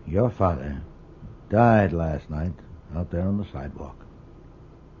 your father, died last night out there on the sidewalk.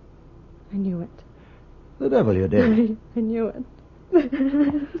 I knew it. The devil you did. I knew it.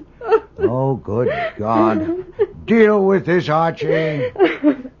 Oh, good God. Deal with this, Archie.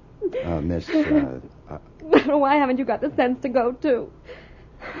 Miss, Why haven't you got the sense to go, too?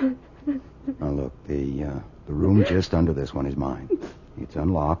 now look, the room just under this one is mine. It's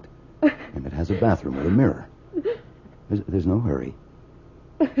unlocked, and it has a bathroom with a mirror. There's no hurry.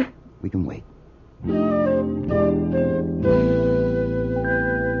 We can wait.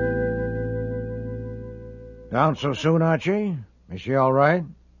 Down so soon, Archie? Is she all right?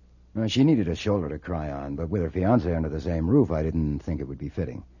 She needed a shoulder to cry on, but with her fiancé under the same roof, I didn't think it would be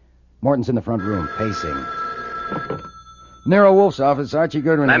fitting. Morton's in the front room, pacing. Nero Wolfe's office, Archie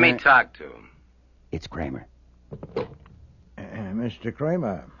Goodwin. Let me talk to him. It's Kramer. Mr.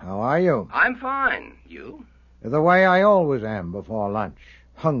 Kramer, how are you? I'm fine. You? The way I always am before lunch.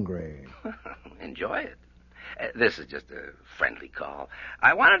 Hungry. Enjoy it. This is just a friendly call.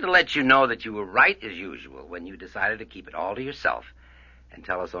 I wanted to let you know that you were right as usual when you decided to keep it all to yourself and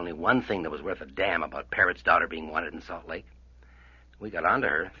tell us only one thing that was worth a damn about Parrott's daughter being wanted in Salt Lake. We got onto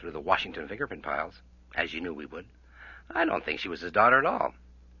her through the Washington fingerprint piles, as you knew we would. I don't think she was his daughter at all.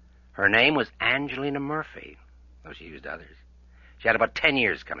 Her name was Angelina Murphy, though she used others. She had about 10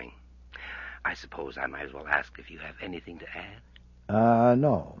 years coming. I suppose I might as well ask if you have anything to add.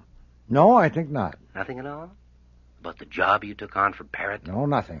 No. No, I think not. Nothing at all? About the job you took on for Parrott? No,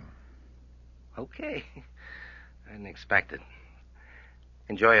 nothing. Okay. I didn't expect it.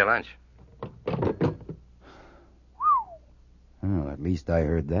 Enjoy your lunch. Well, at least I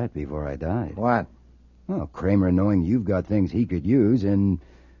heard that before I died. What? Well, Kramer knowing you've got things he could use and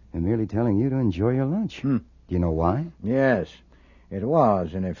merely telling you to enjoy your lunch. Do you know why? Yes. It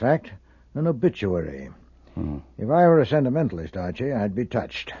was, in effect, an obituary. If I were a sentimentalist, Archie, I'd be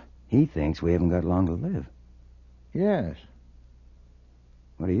touched. He thinks we haven't got long to live. Yes.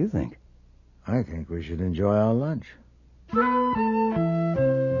 What do you think? I think we should enjoy our lunch.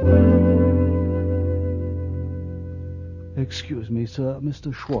 Excuse me, sir.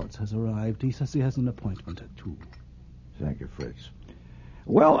 Mr. Schwartz has arrived. He says he has an appointment at 2. Thank you, Fritz.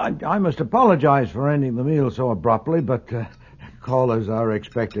 Well, I must apologize for ending the meal so abruptly, but callers are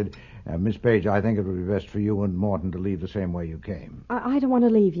expected. Miss Page, I think it would be best for you and Morton to leave the same way you came. I don't want to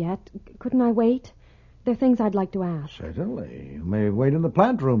leave yet. Couldn't I wait? There are things I'd like to ask. Certainly. You may wait in the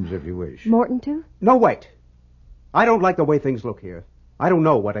plant rooms if you wish. Morton, too? No, wait. I don't like the way things look here. I don't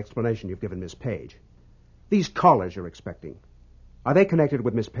know what explanation you've given Miss Page. These callers you're expecting, are they connected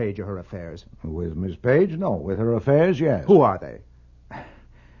with Miss Page or her affairs? With Miss Page? No. With her affairs, yes. Who are they?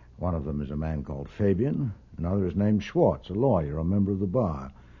 One of them is a man called Fabian. Another is named Schwartz, a lawyer, a member of the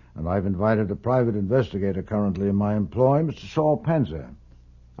bar. And I've invited a private investigator currently in my employ, Mr. Saul Panzer.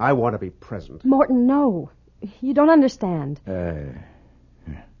 I want to be present. Morton, no. You don't understand.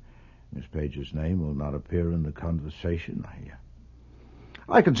 Miss Page's name will not appear in the conversation.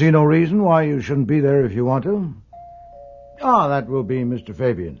 I can see no reason why you shouldn't be there if you want to. That will be Mr.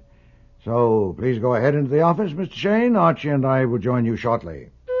 Fabian. So please go ahead into the office, Mr. Shane. Archie and I will join you shortly.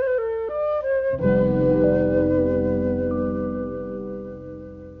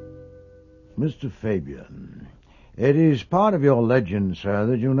 Mr. Fabian, it is part of your legend, sir,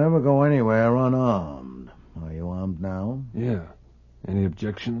 that you never go anywhere unarmed. Are you armed now? Yeah. Any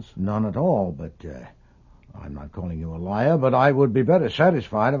objections? None at all, but I'm not calling you a liar, but I would be better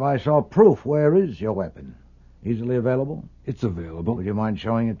satisfied if I saw proof. Where is your weapon? Easily available? It's available. Would you mind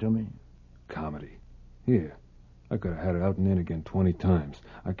showing it to me? Comedy. Here. I could have had it out and in again 20 times.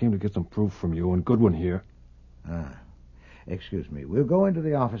 I came to get some proof from you, and Goodwin here. Excuse me. We'll go into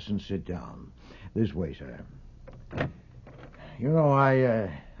the office and sit down. This way, sir. You know, I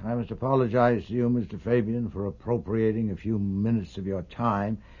must apologize to you, Mr. Fabian, for appropriating a few minutes of your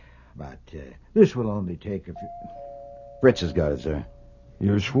time, but this will only take a few... Fritz has got it, sir.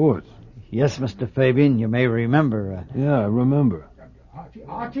 You're Schwartz. Yes, Mr. Fabian, you may remember. Yeah, I remember.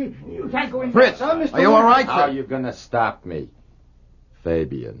 Archie, you can't go in. Fritz, Mr. are you all right, sir? How are you gonna stop me?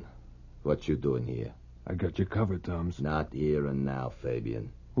 Fabian, what you doing here? I got you covered, Tums. Not here and now,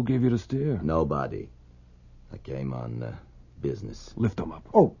 Fabian. Who gave you the steer? Nobody. I came on business. Lift him up.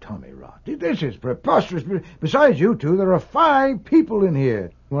 Oh, Tommy Rod, this is preposterous. Besides you two, there are 5 people in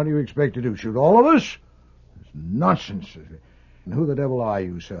here. What do you expect to do, shoot all of us? It's nonsense. And who the devil are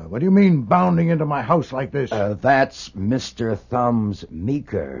you, sir? What do you mean bounding into my house like this? That's Mr. Thumbs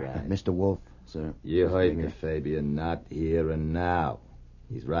Meeker. Right. Mr. Wolfe, sir. You Mr. heard Meeker. me, Fabian. Not here and now.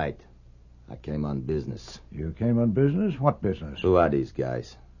 He's right. I came on business. You came on business? What business? Who are these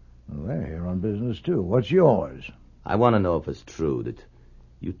guys? Well, they're here on business, too. What's yours? I want to know if it's true that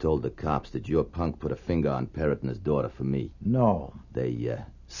you told the cops that your punk put a finger on Parrott and his daughter for me. No. They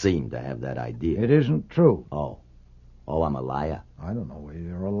seem to have that idea. It isn't true. Oh, I'm a liar? I don't know whether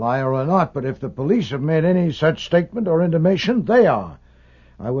you're a liar or not, but if the police have made any such statement or intimation, they are.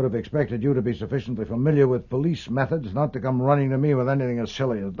 I would have expected you to be sufficiently familiar with police methods not to come running to me with anything as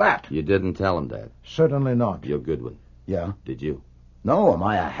silly as that. You didn't tell him that? Certainly not. You're Goodwin. Yeah? Did you? No, am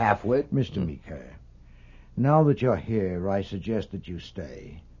I a half-wit? Mr. Meeker, now that you're here, I suggest that you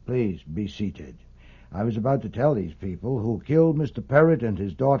stay. Please, be seated. I was about to tell these people who killed Mr. Parrott and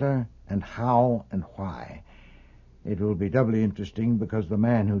his daughter, and how and why. It will be doubly interesting because the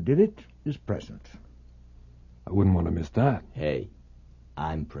man who did it is present. I wouldn't want to miss that. Hey,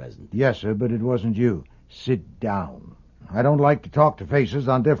 I'm present. Yes, sir, but it wasn't you. Sit down. I don't like to talk to faces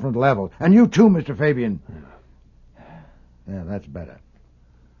on different levels. And you too, Mr. Fabian. Yeah, that's better.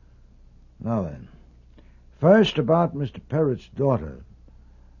 Now then, first about Mr. Parrott's daughter.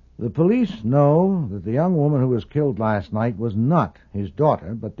 The police know that the young woman who was killed last night was not his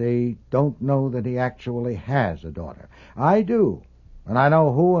daughter, but they don't know that he actually has a daughter. I do, and I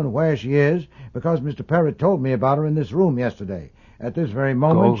know who and where she is because Mr. Parrott told me about her in this room yesterday. At this very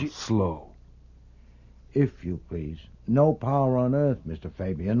moment, Go slow. If you please. No power on earth, Mr.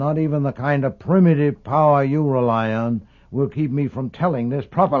 Fabian, not even the kind of primitive power you rely on, will keep me from telling this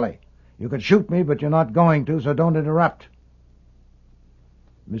properly. You could shoot me, but you're not going to, so don't interrupt.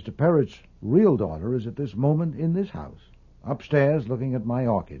 Mr. Parrott's real daughter is at this moment in this house, upstairs looking at my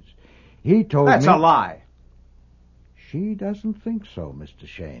orchids. He told me... That's a lie. She doesn't think so, Mr.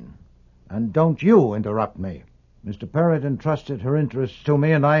 Shane. And don't you interrupt me. Mr. Parrott entrusted her interests to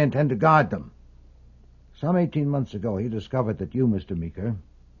me, and I intend to guard them. Some 18 months ago, he discovered that you, Mr. Meeker,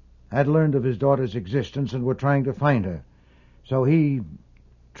 had learned of his daughter's existence and were trying to find her. So he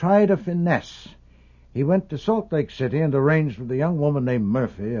tried a finesse. He went to Salt Lake City and arranged with a young woman named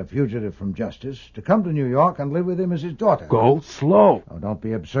Murphy, a fugitive from justice, to come to New York and live with him as his daughter. Go slow. Oh, don't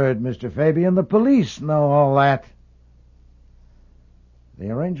be absurd, Mr. Fabian. The police know all that. The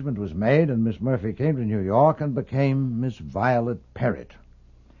arrangement was made, and Miss Murphy came to New York and became Miss Violet Parrott.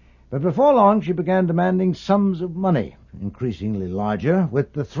 But before long, she began demanding sums of money, increasingly larger,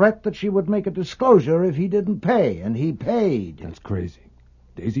 with the threat that she would make a disclosure if he didn't pay, and he paid. That's crazy.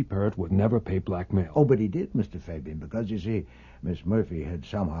 Daisy Parrott would never pay blackmail. Oh, but he did, Mr. Fabian, because, you see, Miss Murphy had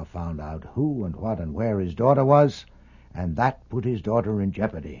somehow found out who and what and where his daughter was, and that put his daughter in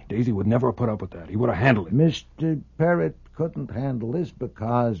jeopardy. Daisy would never have put up with that. He would have handled it. Mr. Parrott couldn't handle this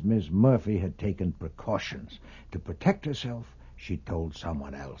because Miss Murphy had taken precautions. To protect herself, she told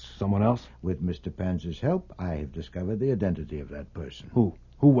someone else. Someone else? With Mr. Panzer's help, I have discovered the identity of that person. Who?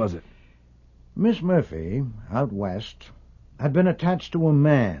 Who was it? Miss Murphy, out west, had been attached to a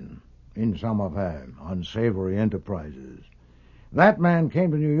man in some of her unsavory enterprises. That man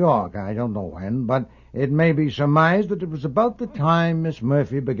came to New York, I don't know when, but it may be surmised that it was about the time Miss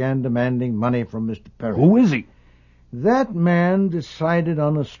Murphy began demanding money from Mr. Parrott. Who is he? That man decided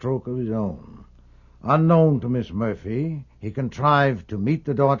on a stroke of his own. Unknown to Miss Murphy, he contrived to meet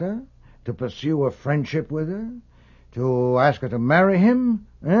the daughter, to pursue a friendship with her, to ask her to marry him,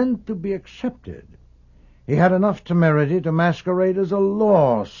 and to be accepted. He had enough temerity to masquerade as a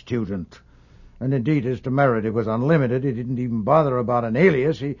law student. And indeed, his temerity was unlimited. He didn't even bother about an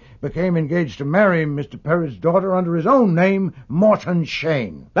alias. He became engaged to marry Mr. Parrott's daughter under his own name, Morton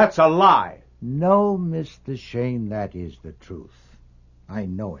Shane. That's a lie. No, Mr. Shane, that is the truth. I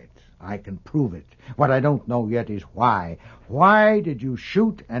know it. I can prove it. What I don't know yet is why. Why did you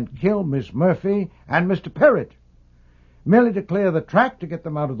shoot and kill Miss Murphy and Mr. Parrott? Merely to clear the track, to get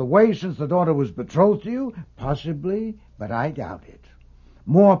them out of the way since the daughter was betrothed to you? Possibly, but I doubt it.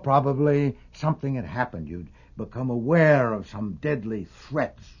 More probably, something had happened. You'd become aware of some deadly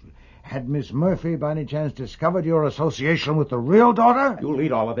threats. Had Miss Murphy, by any chance, discovered your association with the real daughter? You'll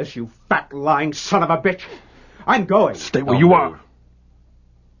eat all of this, you fat, lying son of a bitch. I'm going. Stay where you are.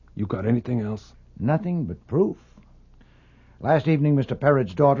 You got anything else? Nothing but proof. Last evening, Mr.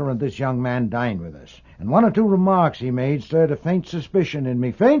 Perrett's daughter and this young man dined with us, and one or two remarks he made stirred a faint suspicion in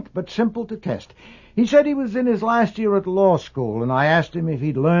me. Faint, but simple to test. He said he was in his last year at law school, and I asked him if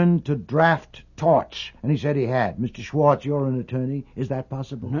he'd learned to draft torts, and he said he had. Mr. Schwartz, you're an attorney. Is that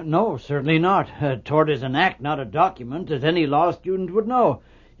possible? No, certainly not. A tort is an act, not a document, as any law student would know.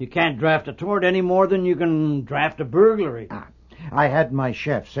 You can't draft a tort any more than you can draft a burglary. I had my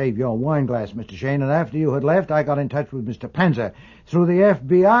chef save your wine glass, Mr. Shane, and after you had left, I got in touch with Mr. Panzer. Through the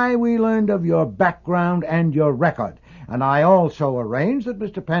FBI, we learned of your background and your record. And I also arranged that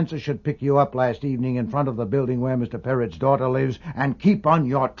Mr. Panzer should pick you up last evening in front of the building where Mr. Perrett's daughter lives and keep on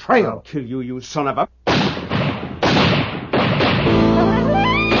your trail. I'll kill you, you son of a...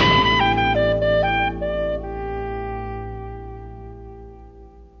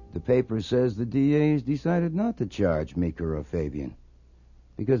 The paper says the DA's decided not to charge Meeker or Fabian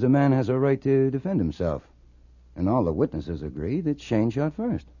because a man has a right to defend himself. And all the witnesses agree that Shane shot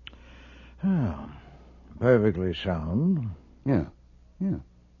first. Oh, perfectly sound. Yeah.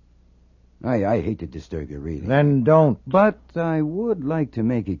 I hate to disturb your reading. Then don't. But I would like to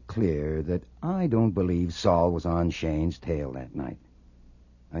make it clear that I don't believe Saul was on Shane's tail that night.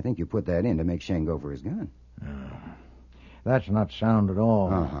 I think you put that in to make Shane go for his gun. That's not sound at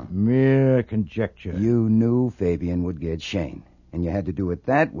all. Uh-huh. Mere conjecture. You knew Fabian would get Shane, and you had to do it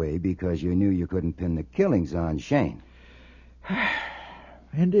that way because you knew you couldn't pin the killings on Shane.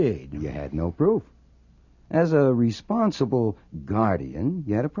 Indeed. You had no proof. As a responsible guardian,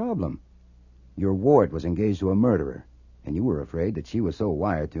 you had a problem. Your ward was engaged to a murderer, and you were afraid that she was so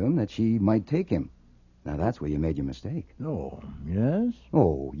wired to him that she might take him. Now, that's where you made your mistake. Oh, yes?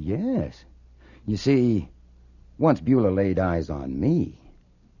 Oh, yes. You see, once Beulah laid eyes on me,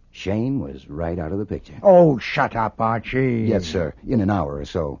 Shane was right out of the picture. Oh, shut up, Archie. Yes, sir, in an hour or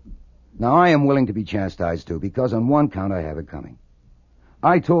so. Now, I am willing to be chastised, too, because on one count I have it coming.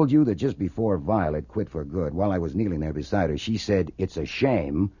 I told you that just before Violet quit for good, while I was kneeling there beside her, she said, "It's a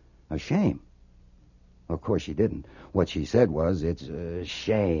shame." A shame. Of course she didn't. What she said was, "It's a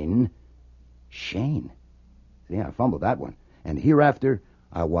Shane." Shane. See, I fumbled that one. And hereafter,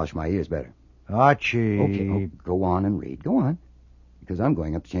 I'll wash my ears better. Archie. Okay, go on and read. Go on. Because I'm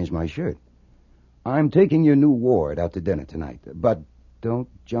going up to change my shirt. I'm taking your new ward out to dinner tonight, but don't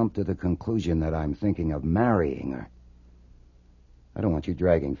jump to the conclusion that I'm thinking of marrying her. I don't want you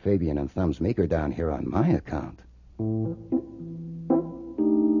dragging Fabian and Thumbs Meeker down here on my account.